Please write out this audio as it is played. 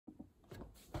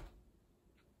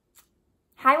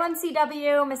Hi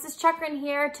 1CW, Mrs. Ch.3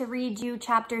 here to read you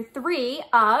chapter 3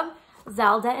 of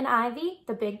Zelda and Ivy,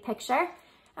 The Big Picture.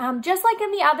 Just like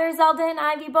in the other Zelda and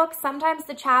Ivy books, sometimes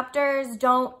the chapters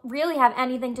don't really have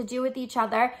anything to do with each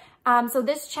other. So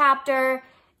this chapter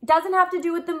doesn't have to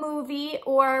do with the movie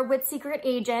or with secret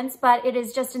agents, but it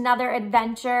is just another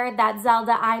adventure that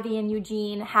Zelda, Ivy, and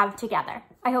Eugene have together.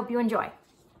 I hope you enjoy.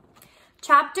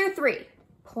 Chapter 3,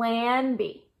 Plan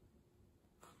B.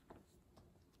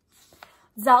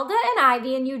 Zelda and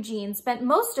Ivy and Eugene spent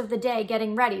most of the day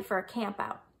getting ready for a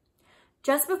campout.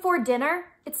 Just before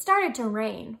dinner, it started to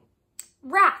rain.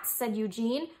 "Rats," said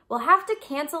Eugene, "we'll have to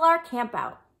cancel our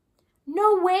campout."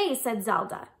 "No way," said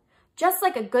Zelda. "Just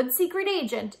like a good secret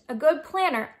agent, a good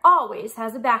planner always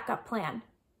has a backup plan.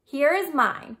 Here is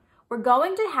mine. We're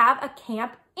going to have a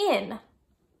camp-in."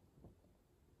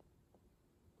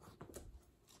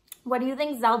 What do you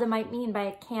think Zelda might mean by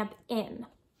a camp-in?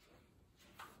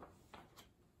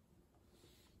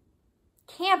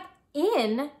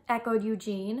 "Camp-in," echoed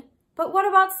Eugene. "But what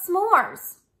about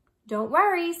s'mores?" "Don't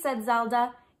worry," said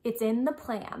Zelda. "It's in the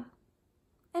plan."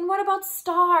 "And what about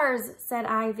stars?" said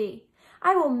Ivy.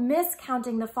 "I will miss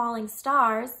counting the falling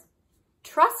stars."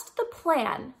 "Trust the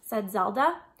plan," said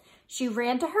Zelda. She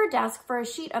ran to her desk for a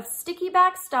sheet of sticky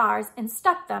back stars and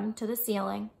stuck them to the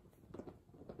ceiling.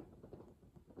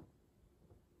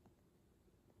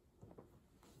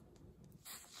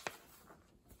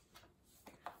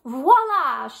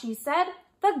 "Voila," she said,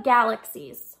 "the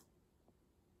galaxies."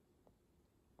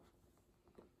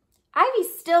 Ivy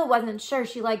still wasn't sure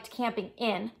she liked camping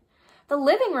in. The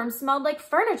living room smelled like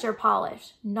furniture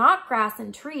polish, not grass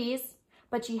and trees,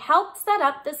 but she helped set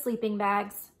up the sleeping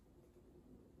bags.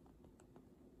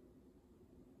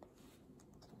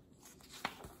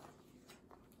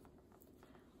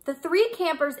 The three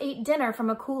campers ate dinner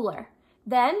from a cooler.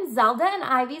 Then Zelda and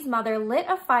Ivy's mother lit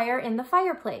a fire in the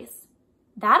fireplace.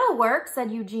 "That'll work," said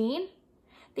Eugene.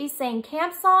 They sang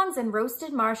camp songs and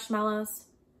roasted marshmallows.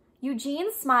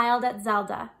 Eugene smiled at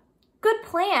Zelda. "Good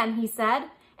plan," he said,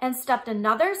 and stuffed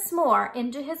another s'more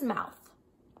into his mouth.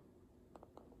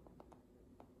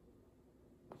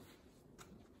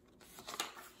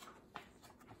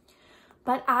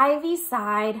 But Ivy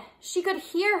sighed. She could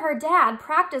hear her dad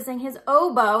practicing his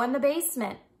oboe in the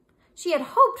basement. She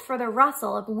had hoped for the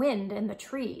rustle of wind in the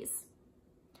trees.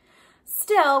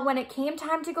 Still, when it came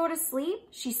time to go to sleep,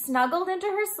 she snuggled into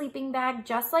her sleeping bag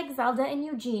just like Zelda and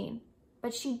Eugene,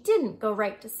 but she didn't go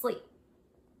right to sleep.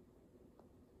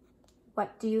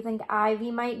 What do you think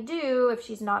Ivy might do if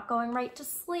she's not going right to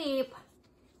sleep?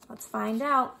 Let's find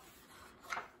out.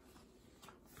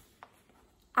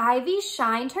 Ivy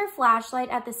shined her flashlight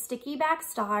at the sticky back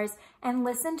stars and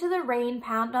listened to the rain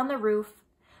pound on the roof.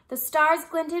 The stars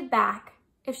glinted back.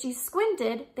 If she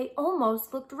squinted, they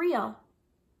almost looked real.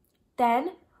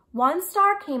 Then, one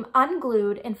star came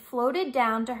unglued and floated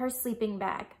down to her sleeping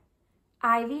bag.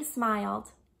 Ivy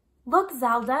smiled. "Look,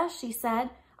 Zelda," she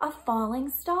said, "a falling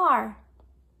star."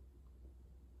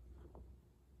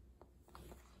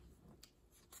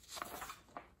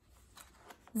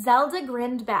 Zelda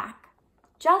grinned back,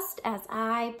 "Just as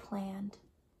I planned."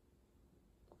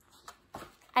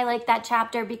 I like that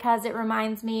chapter because it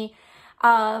reminds me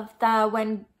of the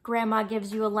When Grandma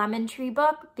Gives You a Lemon Tree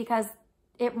book, because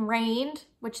it rained,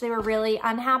 which they were really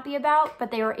unhappy about, but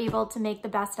they were able to make the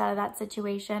best out of that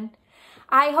situation.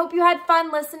 I hope you had fun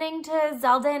listening to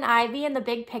Zelda and Ivy and The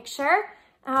Big Picture.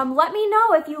 Let me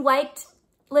know if you liked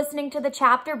listening to the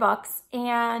chapter books,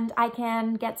 and I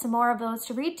can get some more of those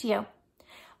to read to you.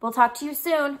 We'll talk to you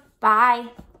soon.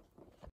 Bye.